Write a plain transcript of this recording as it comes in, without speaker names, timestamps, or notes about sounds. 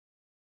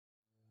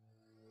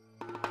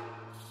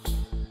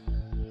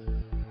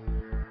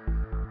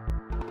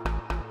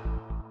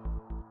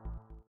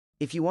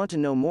If you want to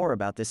know more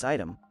about this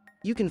item,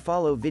 you can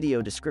follow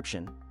video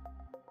description.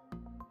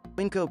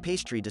 Winco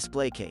Pastry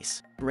Display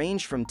Case.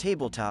 Range from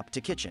tabletop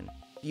to kitchen,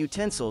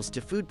 utensils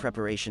to food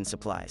preparation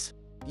supplies.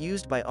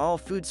 Used by all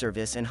food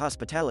service and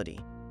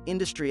hospitality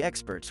industry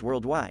experts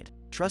worldwide.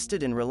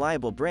 Trusted and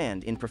reliable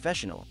brand in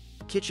professional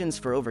kitchens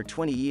for over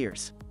 20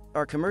 years.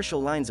 Our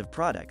commercial lines of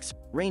products,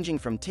 ranging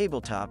from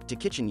tabletop to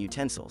kitchen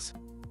utensils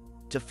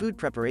to food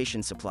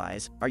preparation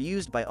supplies, are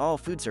used by all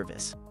food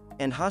service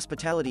and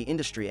hospitality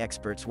industry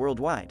experts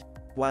worldwide.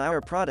 While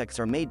our products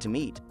are made to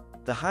meet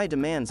the high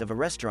demands of a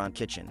restaurant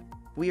kitchen,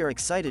 we are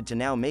excited to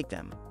now make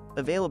them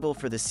available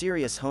for the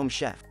serious home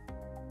chef.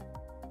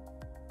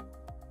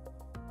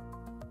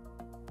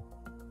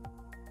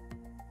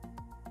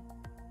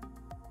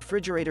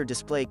 Refrigerator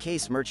Display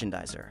Case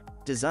Merchandiser.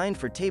 Designed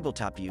for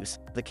tabletop use,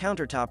 the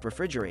Countertop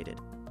Refrigerated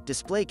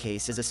Display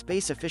Case is a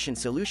space-efficient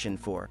solution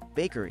for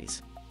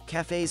bakeries,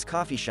 cafes,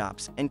 coffee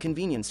shops, and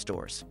convenience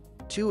stores.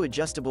 Two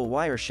adjustable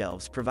wire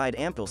shelves provide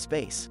ample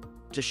space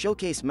to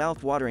showcase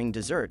mouth-watering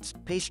desserts,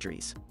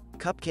 pastries,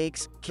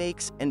 cupcakes,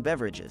 cakes, and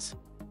beverages.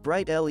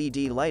 Bright LED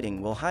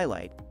lighting will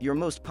highlight your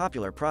most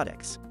popular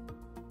products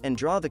and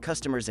draw the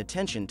customer's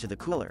attention to the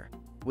cooler.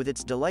 With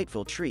its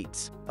delightful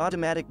treats,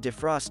 automatic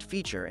defrost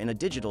feature, and a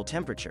digital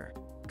temperature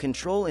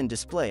control and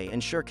display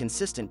ensure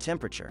consistent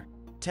temperature.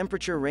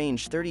 Temperature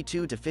range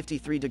 32 to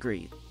 53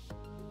 degrees.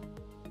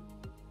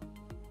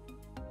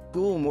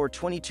 Coolmore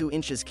 22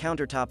 inches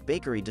Countertop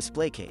Bakery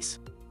Display Case.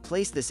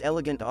 Place this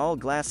elegant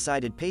all-glass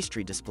sided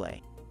pastry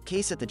display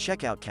case at the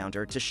checkout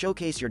counter to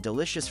showcase your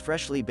delicious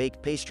freshly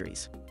baked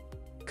pastries,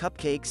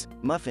 cupcakes,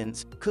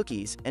 muffins,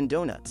 cookies, and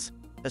donuts.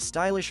 A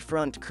stylish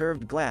front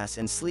curved glass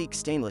and sleek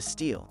stainless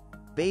steel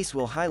base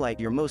will highlight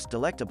your most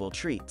delectable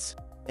treats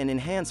and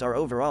enhance our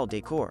overall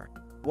decor.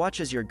 Watch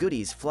as your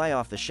goodies fly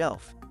off the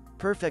shelf.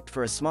 Perfect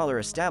for a smaller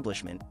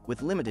establishment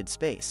with limited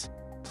space.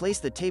 Place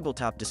the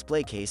tabletop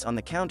display case on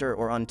the counter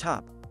or on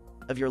top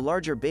of your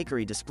larger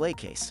bakery display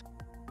case.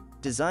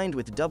 Designed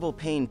with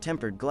double-pane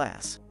tempered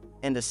glass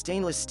and a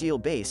stainless steel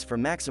base for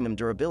maximum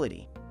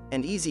durability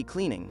and easy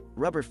cleaning,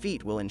 rubber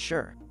feet will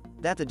ensure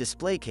that the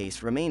display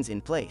case remains in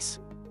place.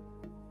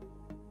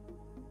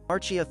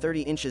 Archia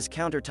 30 inches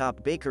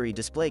Countertop Bakery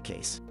Display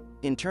Case.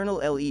 Internal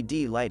LED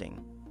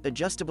lighting,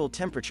 adjustable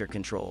temperature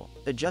control,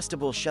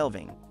 adjustable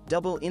shelving,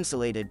 double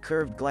insulated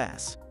curved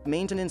glass,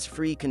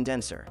 maintenance-free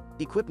condenser.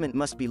 Equipment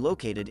must be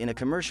located in a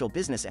commercial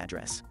business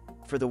address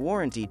for the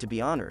warranty to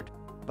be honored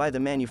by the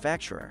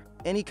manufacturer.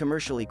 Any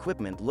commercial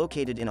equipment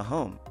located in a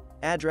home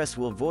address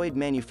will void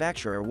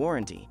manufacturer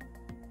warranty.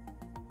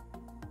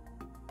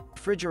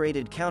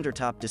 Refrigerated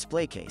Countertop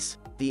Display Case.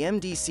 The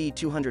MDC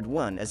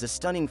 201 is a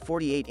stunning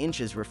 48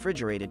 inches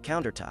refrigerated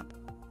countertop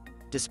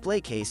display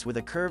case with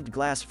a curved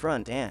glass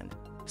front and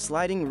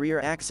sliding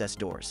rear access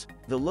doors.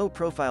 The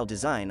low-profile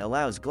design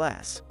allows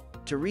glass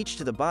to reach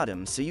to the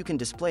bottom so you can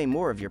display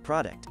more of your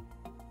product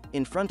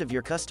in front of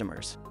your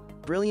customers.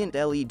 Brilliant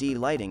LED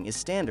lighting is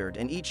standard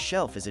and each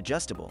shelf is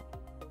adjustable.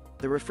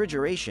 The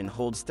refrigeration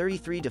holds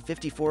 33 to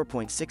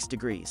 54.6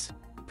 degrees.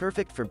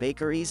 Perfect for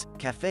bakeries,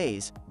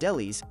 cafes,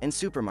 delis, and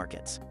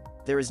supermarkets.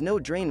 There is no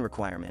drain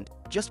requirement,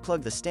 just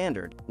plug the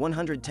standard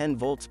 110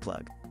 volts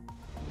plug.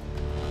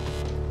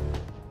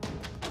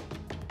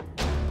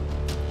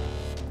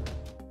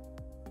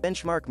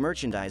 Benchmark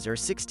Merchandiser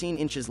 16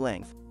 inches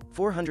length,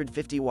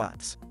 450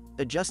 watts.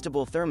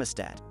 Adjustable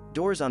thermostat.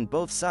 Doors on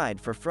both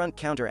sides for front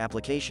counter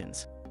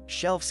applications.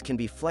 Shelves can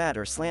be flat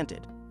or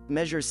slanted.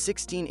 Measures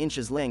 16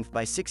 inches length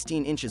by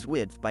 16 inches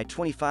width by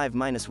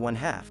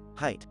 25-1/2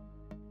 height.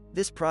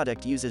 This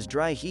product uses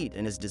dry heat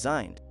and is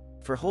designed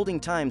for holding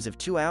times of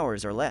 2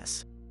 hours or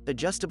less.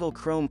 Adjustable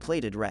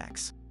chrome-plated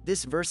racks.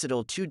 This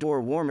versatile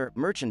two-door warmer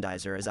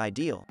merchandiser is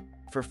ideal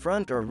for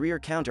front or rear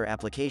counter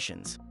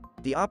applications.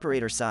 The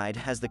operator side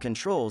has the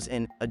controls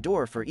and a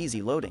door for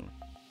easy loading.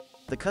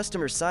 The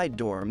customer side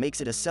door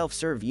makes it a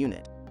self-serve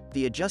unit.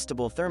 The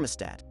adjustable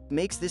thermostat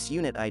makes this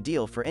unit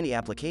ideal for any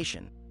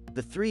application.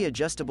 The 3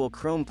 adjustable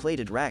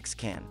chrome-plated racks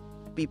can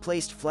be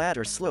placed flat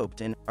or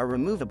sloped and are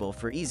removable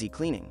for easy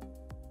cleaning.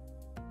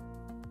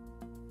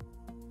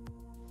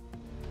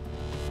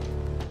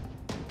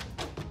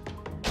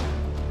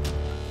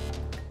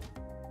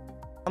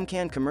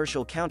 Can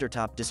Commercial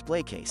Countertop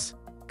Display Case.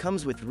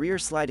 Comes with rear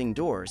sliding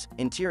doors,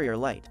 interior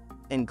light,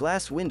 and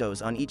glass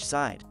windows on each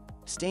side.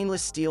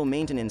 Stainless steel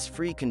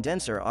maintenance-free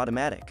condenser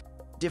automatic.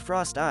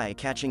 Defrost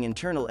eye-catching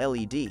internal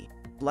LED.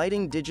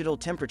 Lighting digital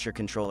temperature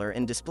controller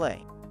and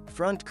display.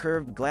 Front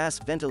curved glass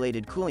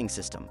ventilated cooling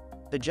system.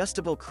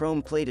 Adjustable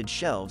chrome-plated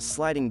shelves,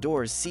 sliding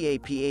doors,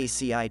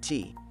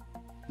 CAPACIT.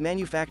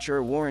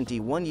 Manufacturer warranty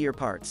 1-year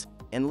parts,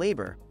 and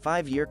labor,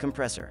 5-year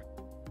compressor.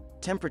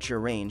 Temperature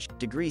range,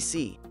 degree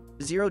C.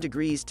 0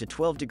 degrees to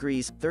 12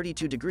 degrees,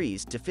 32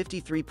 degrees to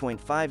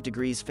 53.5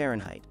 degrees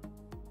Fahrenheit.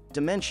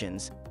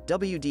 Dimensions,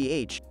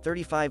 WDH,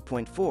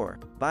 35.4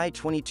 by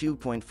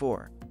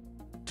 22.4.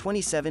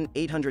 27,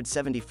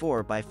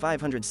 874 by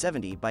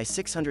 570 by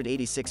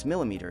 686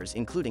 mm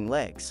including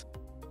legs.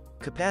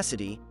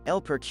 Capacity,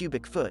 L per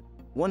cubic foot,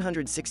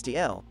 160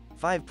 L,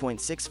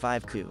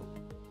 5.65 cu.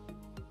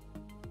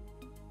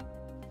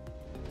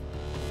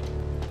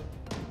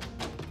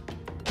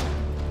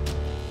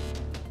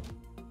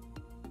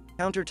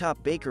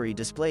 Countertop bakery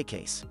display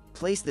case.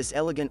 Place this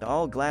elegant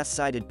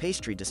all-glass-sided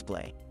pastry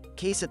display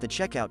case at the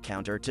checkout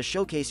counter to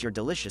showcase your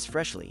delicious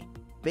freshly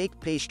baked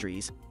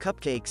pastries,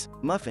 cupcakes,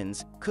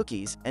 muffins,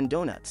 cookies, and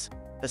donuts.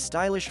 A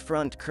stylish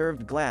front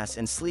curved glass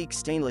and sleek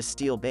stainless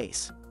steel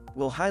base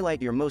will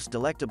highlight your most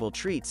delectable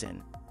treats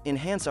and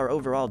enhance our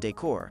overall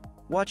decor.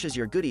 Watch as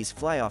your goodies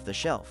fly off the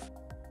shelf.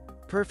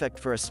 Perfect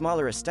for a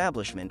smaller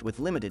establishment with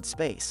limited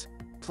space.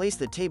 Place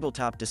the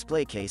tabletop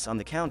display case on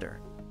the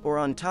counter or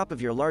on top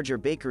of your larger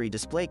bakery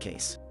display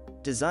case.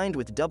 Designed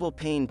with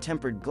double-pane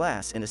tempered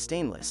glass and a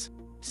stainless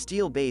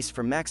steel base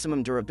for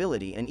maximum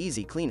durability and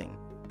easy cleaning.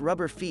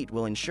 Rubber feet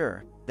will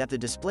ensure that the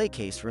display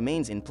case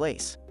remains in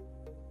place.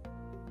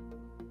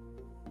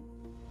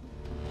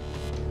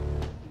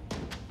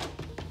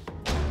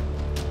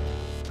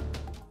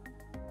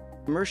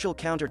 Commercial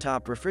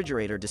countertop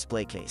refrigerator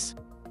display case.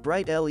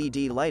 Bright LED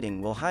lighting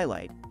will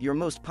highlight your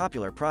most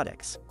popular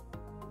products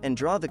and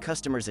draw the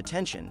customer's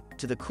attention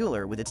to the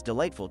cooler with its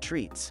delightful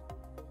treats.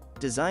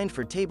 Designed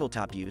for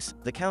tabletop use,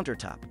 the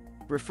countertop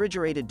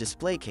refrigerated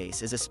display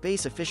case is a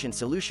space-efficient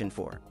solution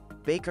for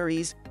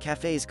bakeries,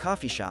 cafes,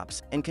 coffee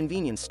shops, and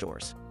convenience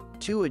stores.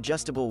 Two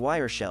adjustable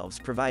wire shelves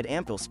provide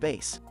ample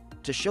space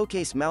to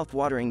showcase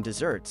mouth-watering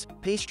desserts,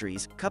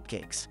 pastries,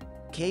 cupcakes,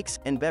 cakes,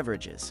 and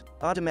beverages.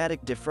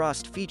 Automatic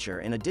defrost feature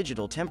and a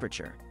digital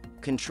temperature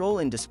control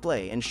and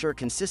display ensure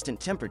consistent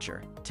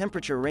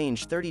temperature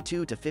range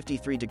 32 to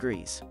 53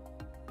 degrees.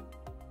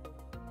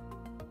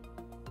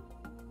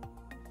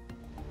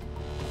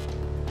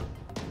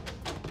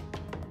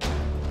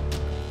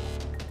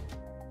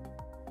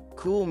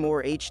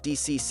 Coolmore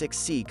HDC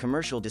 6C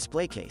commercial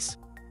display case.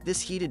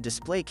 This heated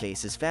display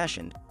case is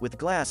fashioned with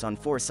glass on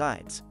four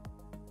sides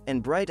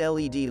and bright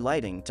LED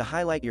lighting to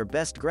highlight your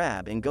best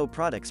grab-and-go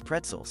products: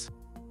 pretzels,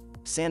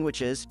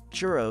 sandwiches,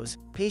 churros,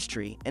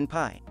 pastry, and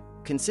pie.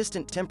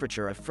 Consistent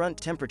temperature. A front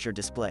temperature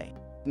display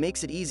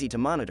makes it easy to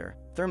monitor.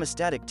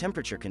 Thermostatic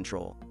temperature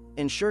control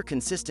ensure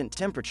consistent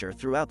temperature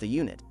throughout the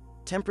unit.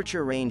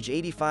 Temperature range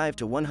 85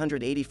 to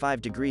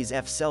 185 degrees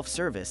F.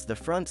 Self-service. The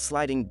front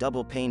sliding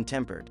double-pane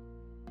tempered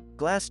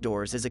glass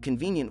doors is a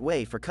convenient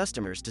way for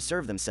customers to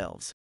serve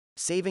themselves,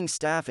 saving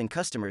staff and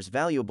customers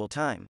valuable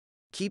time.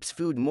 Keeps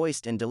food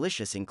moist and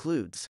delicious.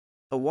 Includes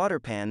a water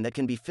pan that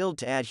can be filled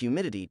to add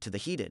humidity to the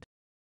heated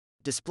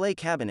display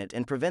cabinet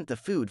and prevent the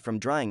food from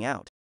drying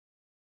out.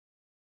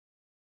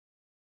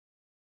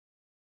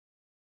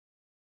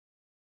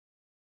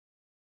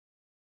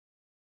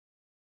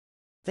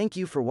 Thank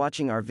you for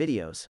watching our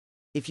videos.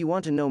 If you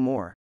want to know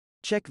more,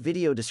 check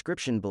video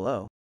description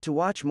below. To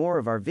watch more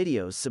of our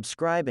videos,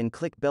 subscribe and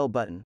click bell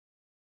button.